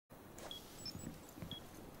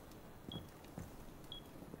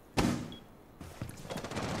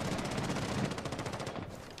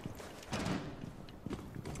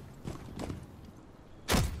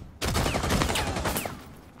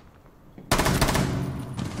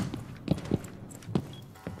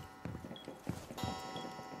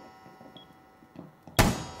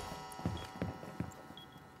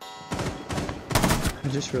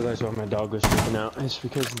just realized why my dog was freaking out. It's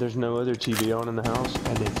because there's no other TV on in the house,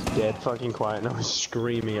 and it's dead fucking quiet, and I was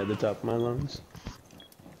screaming at the top of my lungs.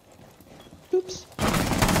 Oops.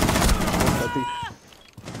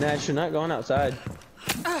 Nash, you're not going outside.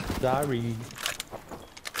 Sorry.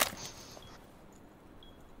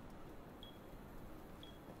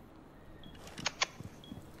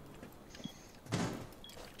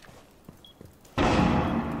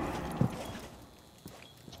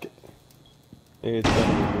 It's better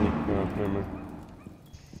than me. No, never mind.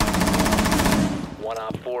 1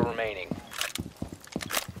 op 4 remaining.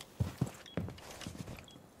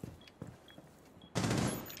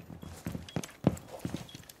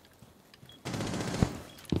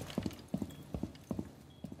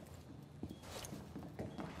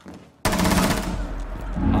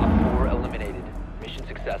 Op 4 eliminated. Mission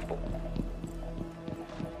successful.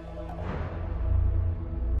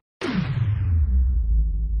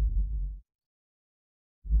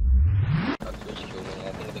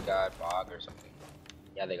 Bog or something.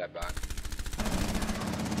 Yeah, they got bog.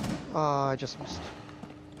 I just missed.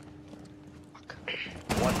 Fuck.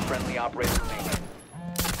 1 friendly operator remaining.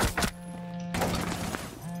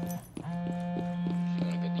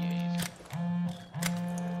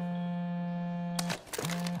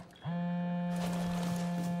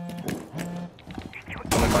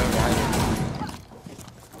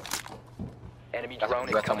 Enemy drone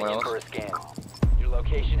is coming in for a scan. Your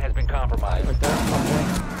location has been compromised. Right there.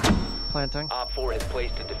 Planting. Op 4 has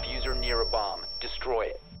placed a diffuser near a bomb. Destroy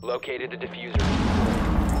it. Located the diffuser.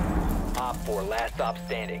 Op 4, last stop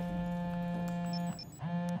standing.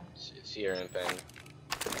 See her anything?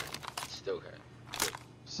 Still okay.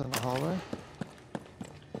 It's in the hallway.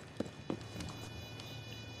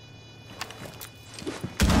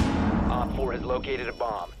 Op 4 has located a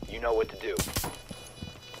bomb. You know what to do.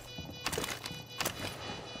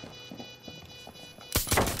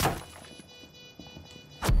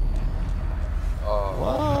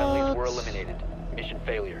 All friendlies were eliminated. Mission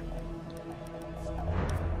failure.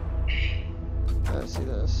 I see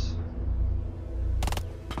this.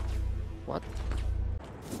 What?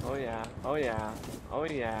 Oh yeah, oh yeah, oh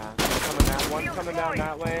yeah. One's coming down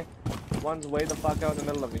that way. One's way the fuck out in the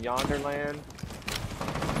middle of yonder land.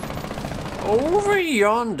 Over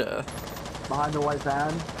yonder. Behind the white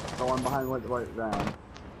van. The one behind the white van.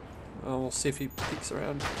 Oh, we'll see if he peeks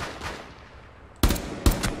around.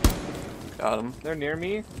 Got him. They're near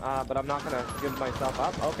me, but I'm not gonna give myself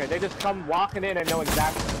up. Okay, they just come walking in and know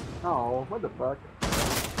exactly. Oh, what the fuck?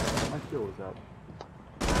 My shield was up.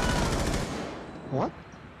 What?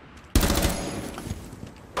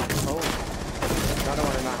 Oh. Another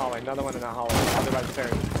one in that hallway, another one in that hallway. Other by the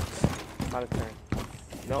stairs. By the stairs.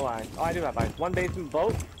 No eyes. Oh, I do have eyes. One basement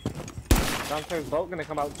boat. Downstairs boat, gonna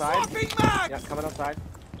come outside. Yeah, coming outside.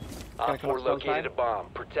 Op 4 located a bomb.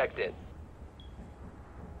 Protect it.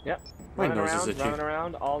 Yep. My Running nose is around, itchy. running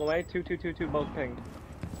around, all the way. 2, both pinged.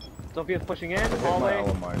 Sophia's pushing in, hallway.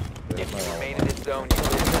 If you remain in this zone, you will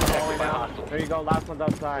be detected by hostiles. There you go, last one's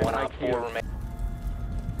outside. 1 op 4 remains.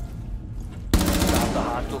 Stop the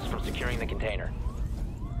hostiles from securing the container.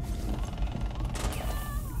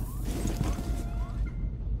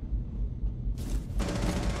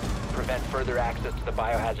 Prevent further access to the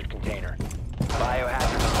biohazard container.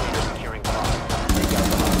 Biohazard container securing bombs. Take out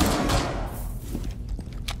the hostiles.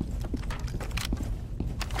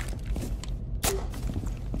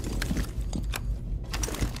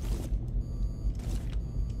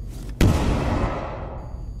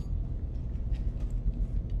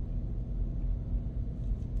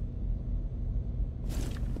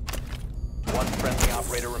 One friendly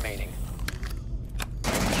operator remaining.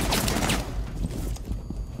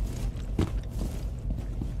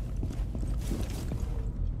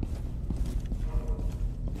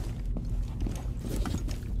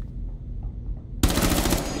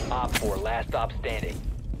 Op 4, last stop standing.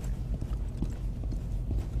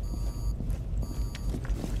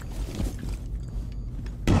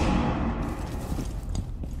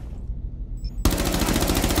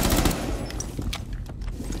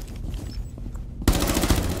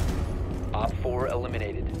 Op 4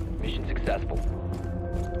 eliminated. Mission successful.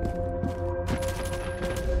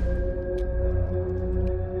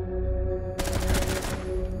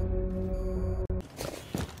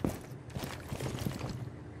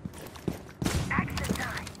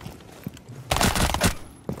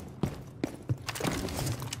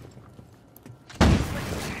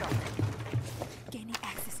 Gaining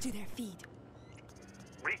access to their feed.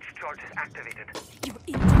 Reach charges activated. You're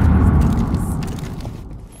in.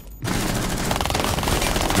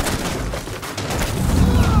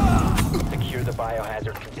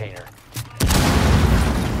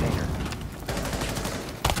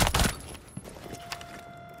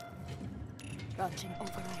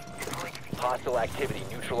 override. Hostile activity.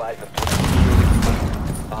 Neutralize the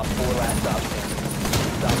Op 4 last stop standing.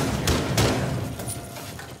 Stop security.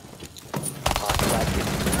 Hostile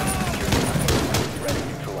activity. Threat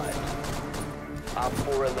neutralized. Op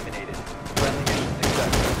 4 eliminated. Friendly mission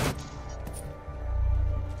successful.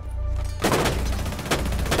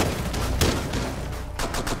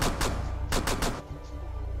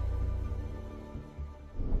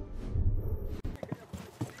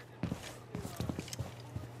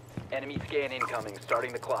 Enemy scan incoming,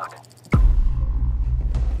 starting the clock.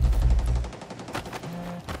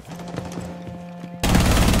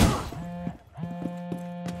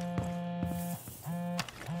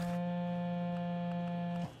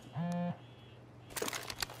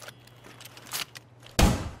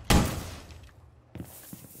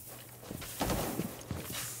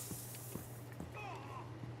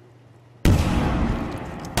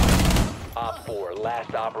 Op 4,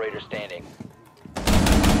 last operator standing.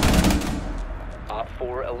 Op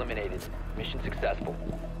 4 eliminated. Mission successful.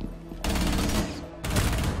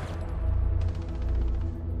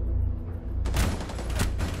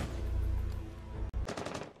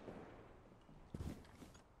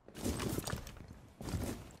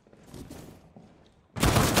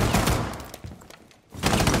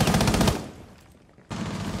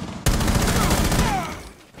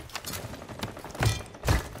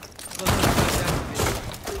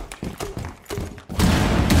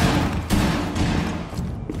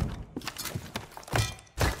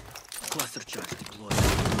 Cluster charge deployed.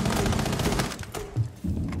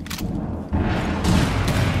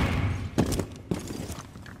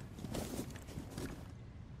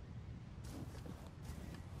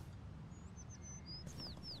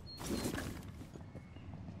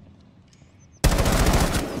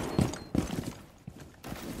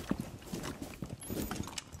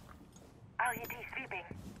 LED sweeping.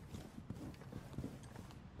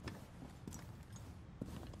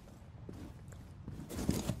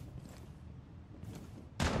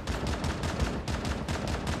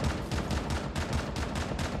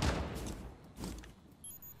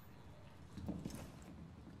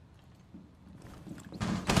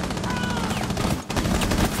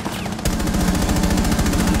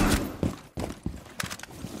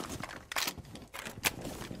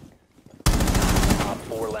 Op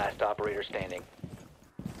 4 last operator standing.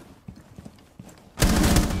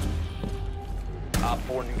 Op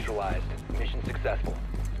 4 neutralized. Mission successful.